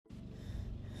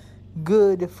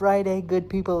Good Friday, good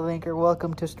people of Anchor.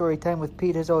 Welcome to Storytime with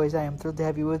Pete. As always, I am thrilled to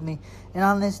have you with me. And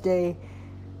on this day,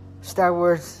 Star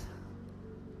Wars...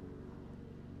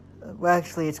 Well,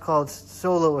 actually, it's called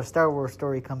Solo, a Star Wars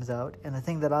story comes out. And the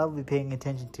thing that I'll be paying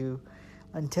attention to,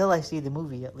 until I see the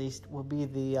movie at least, will be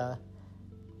the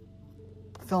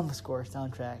film score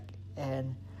soundtrack.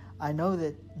 And I know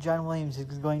that John Williams is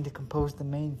going to compose the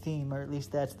main theme, or at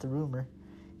least that's the rumor.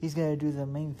 He's going to do the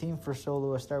main theme for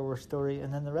Solo, a Star Wars story,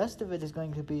 and then the rest of it is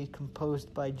going to be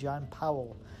composed by John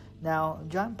Powell. Now,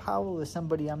 John Powell is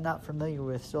somebody I'm not familiar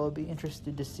with, so I'll be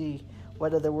interested to see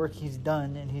what other work he's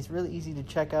done, and he's really easy to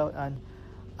check out on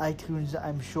iTunes,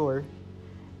 I'm sure.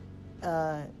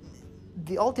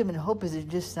 The ultimate hope is it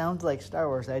just sounds like Star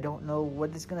Wars. I don't know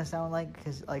what it's going to sound like,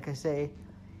 because, like I say,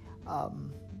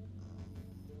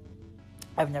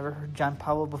 I've never heard John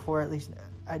Powell before. At least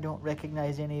I don't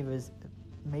recognize any of his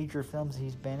major films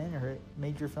he's been in or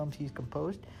major films he's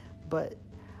composed, but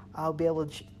I'll be able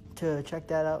to check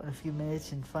that out in a few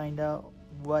minutes and find out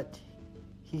what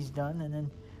he's done, and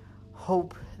then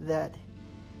hope that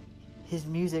his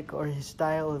music or his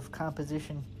style of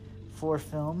composition for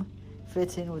film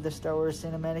fits in with the Star Wars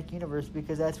cinematic universe,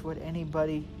 because that's what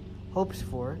anybody hopes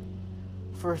for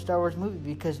a Star Wars movie,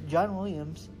 because John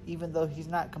Williams, even though he's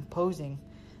not composing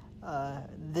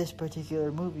this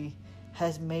particular movie,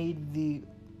 has made the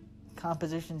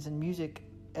compositions and music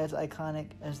as iconic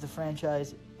as the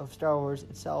franchise of Star Wars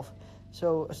itself.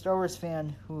 So a Star Wars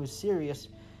fan who is serious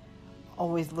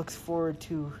always looks forward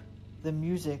to the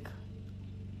music,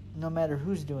 no matter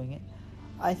who's doing it.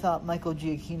 I thought Michael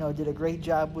Giacchino did a great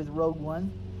job with Rogue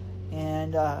One,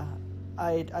 and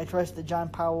I trust that John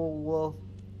Powell will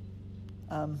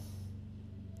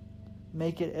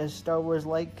make it as Star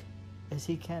Wars-like as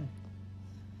he can.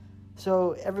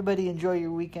 So everybody enjoy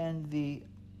your weekend. The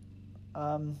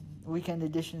weekend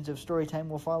editions of Storytime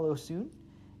will follow soon,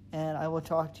 and I will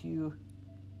talk to you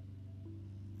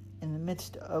in the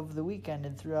midst of the weekend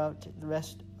and throughout the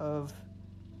rest of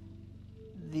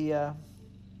the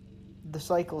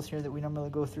cycles here that we normally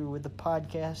go through with the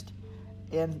podcast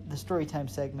and the Storytime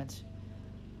segments.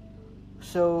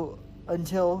 So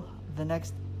until the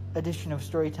next edition of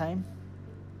Storytime,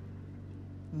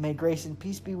 may grace and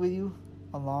peace be with you,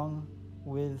 along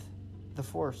with the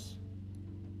Force.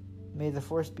 May the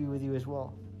Force be with you as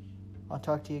well. I'll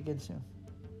talk to you again soon.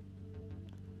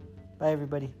 Bye,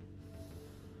 everybody.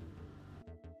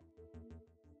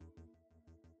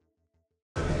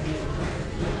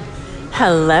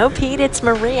 Hello, Pete. It's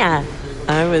Maria.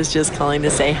 I was just calling to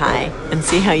say hi and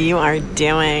see how you are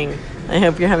doing. I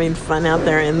hope you're having fun out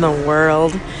there in the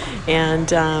world. And,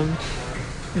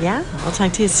 yeah, I'll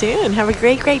talk to you soon. Have a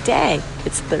great day.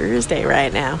 It's Thursday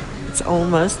right now. It's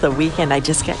almost the weekend. I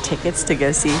just got tickets to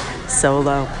go see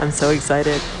Solo. I'm so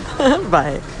excited.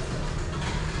 Bye.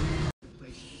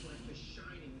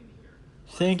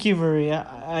 Thank you, Maria.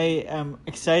 I am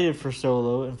excited for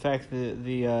Solo. In fact,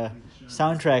 the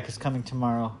soundtrack is coming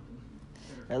tomorrow.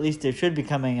 At least it should be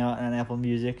coming out on Apple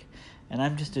Music. And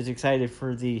I'm just as excited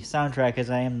for the soundtrack as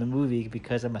I am the movie,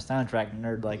 because I'm a soundtrack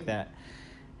nerd like that.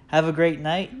 Have a great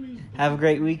night. Have a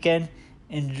great weekend.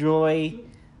 Enjoy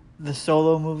the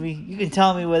Solo movie. You can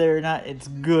tell me whether or not it's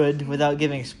good without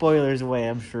giving spoilers away,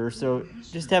 I'm sure. So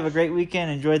just have a great weekend.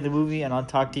 Enjoy the movie, and I'll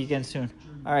talk to you again soon.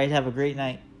 All right, have a great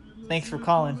night. Thanks for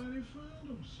calling.